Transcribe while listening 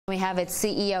We have its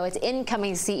CEO, its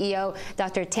incoming CEO,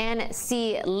 Dr. Tan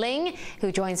See Leng, who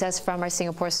joins us from our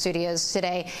Singapore studios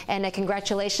today. And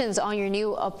congratulations on your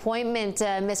new appointment,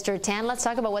 Mr. Tan. Let's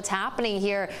talk about what's happening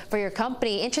here for your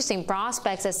company. Interesting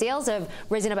prospects. The sales have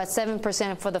risen about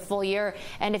 7% for the full year.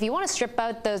 And if you want to strip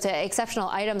out those exceptional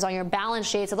items on your balance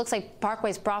sheets, it looks like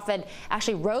Parkway's profit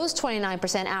actually rose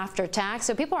 29% after tax.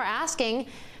 So people are asking,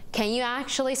 can you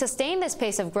actually sustain this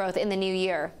pace of growth in the new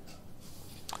year?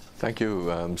 Thank you,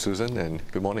 Susan, and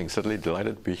good morning. Certainly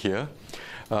delighted to be here.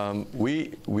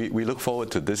 We look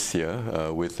forward to this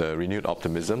year with renewed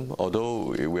optimism,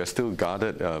 although we are still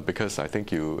guarded because I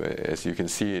think as you can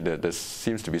see, that there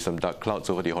seems to be some dark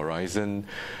clouds over the horizon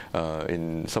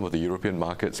in some of the European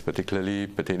markets, particularly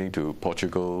pertaining to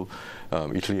Portugal,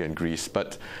 Italy and Greece.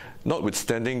 But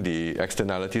notwithstanding the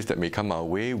externalities that may come our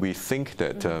way, we think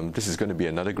that this is going to be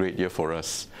another great year for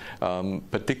us.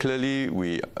 Particularly,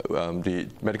 the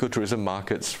medical tourism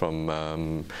markets from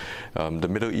the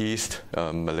Middle East,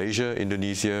 Malaysia,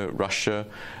 Indonesia, Russia,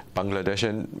 Bangladesh,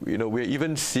 and we're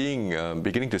even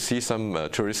beginning to see some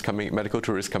medical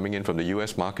tourists coming in from the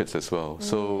US markets as well.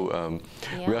 So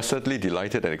we are certainly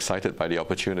delighted and excited by the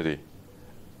opportunity.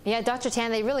 Yeah, Dr.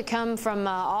 Tan, they really come from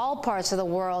all parts of the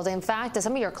world. In fact,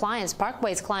 some of your clients,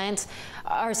 Parkway's clients,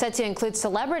 are said to include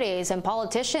celebrities and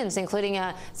politicians, including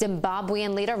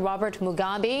Zimbabwean leader Robert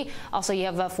Mugabe. Also, you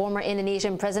have a former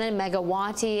Indonesian president,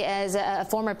 Megawati, as a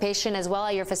former patient as well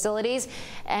at your facilities.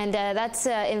 And that's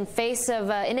in face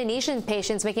of Indonesian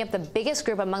patients making up the biggest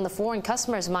group among the foreign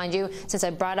customers, mind you, since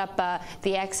I brought up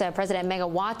the ex-president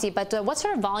Megawati. But what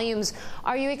sort of volumes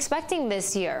are you expecting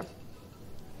this year?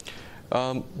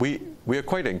 We are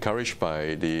quite encouraged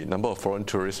by the number of foreign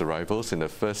tourist arrivals in the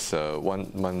first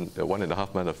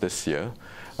 1.5 months of this year.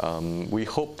 We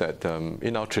hope that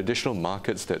in our traditional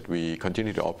markets that we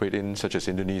continue to operate in, such as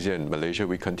Indonesia and Malaysia,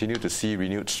 we continue to see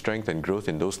renewed strength and growth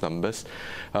in those numbers.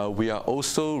 We are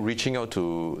also reaching out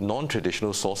to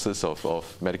non-traditional sources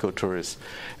of medical tourists.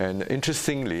 And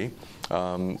interestingly,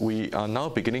 we are now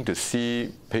beginning to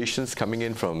see patients coming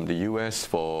in from the US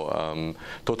for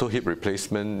total hip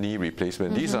replacement, knee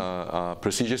replacement. These are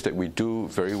procedures that we do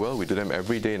very well. We do them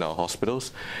every day in our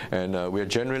hospitals. And we are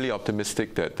generally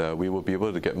optimistic that we will be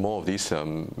able to get more of these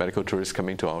medical tourists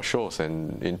coming to our shores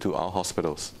and into our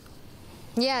hospitals.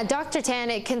 Yeah, Dr.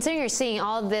 Tan, considering you're seeing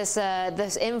all this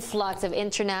this influx of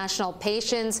international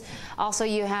patients, also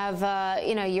you have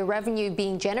your revenue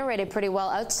being generated pretty well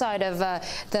outside of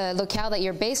the locale that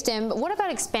you're based in. But what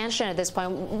about expansion at this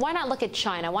point? Why not look at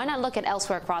China? Why not look at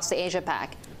elsewhere across the Asia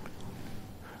Pac?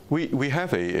 We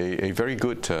have a very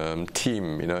good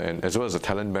team, and as well as a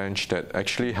talent bench that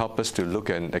actually help us to look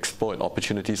and exploit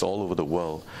opportunities all over the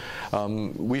world.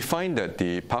 We find that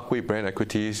the Parkway brand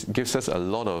equities gives us a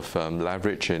lot of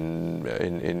leverage in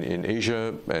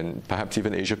Asia and perhaps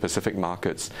even Asia Pacific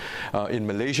markets. In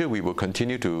Malaysia, we will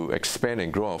continue to expand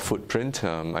and grow our footprint.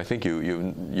 I think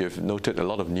you've noted a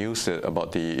lot of news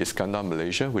about the Iskandar,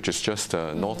 Malaysia, which is just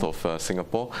north of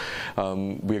Singapore.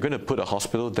 We're going to put a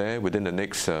hospital there within the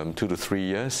next 2 to 3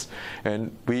 years, and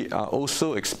we are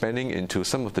also expanding into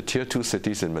some of the tier 2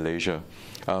 cities in Malaysia.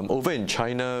 Over in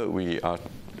China, we are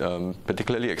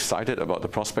particularly excited about the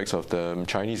prospects of the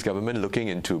Chinese government looking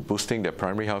into boosting their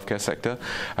primary healthcare sector.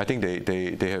 I think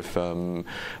they have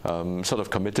sort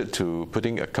of committed to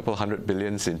putting a couple $100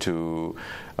 billion into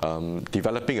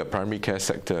developing a primary care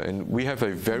sector, and we have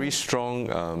a very strong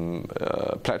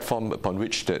platform upon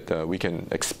which that we can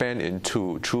expand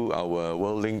into through our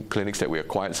WorldLink clinics that we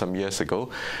acquired some years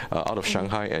ago out of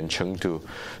Shanghai and Chengdu.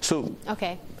 So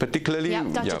particularly,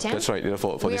 that's right,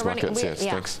 for these markets. Yes,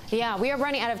 thanks. Yeah, we are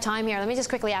running out of time here. Let me just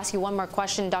quickly ask you one more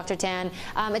question, Dr. Tan.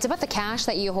 It's about the cash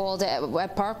that you hold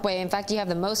at Parkway. In fact, you have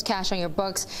the most cash on your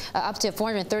books, up to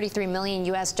 $433 million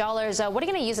US. What are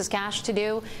you going to use this cash to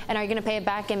do? And are you going to pay it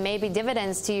back in maybe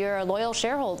dividends to your loyal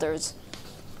shareholders?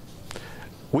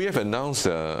 We have announced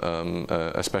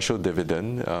a special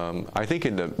dividend. I think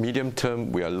in the medium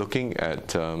term, we are looking at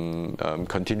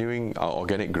continuing our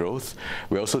organic growth.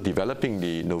 We're also developing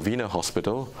the Novena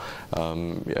Hospital.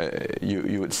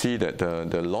 You would see that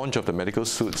the launch of the medical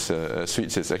suites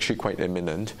is actually quite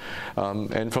imminent.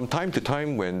 And from time to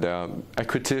time, when there are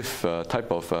accretive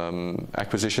type of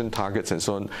acquisition targets and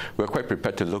so on, we're quite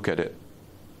prepared to look at it.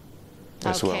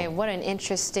 Okay, what an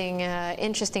interesting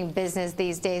business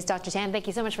these days. Dr. Tan, thank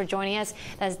you so much for joining us.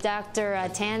 That's Dr.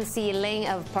 Tan See Leng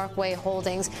of Parkway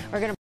Holdings. We're going to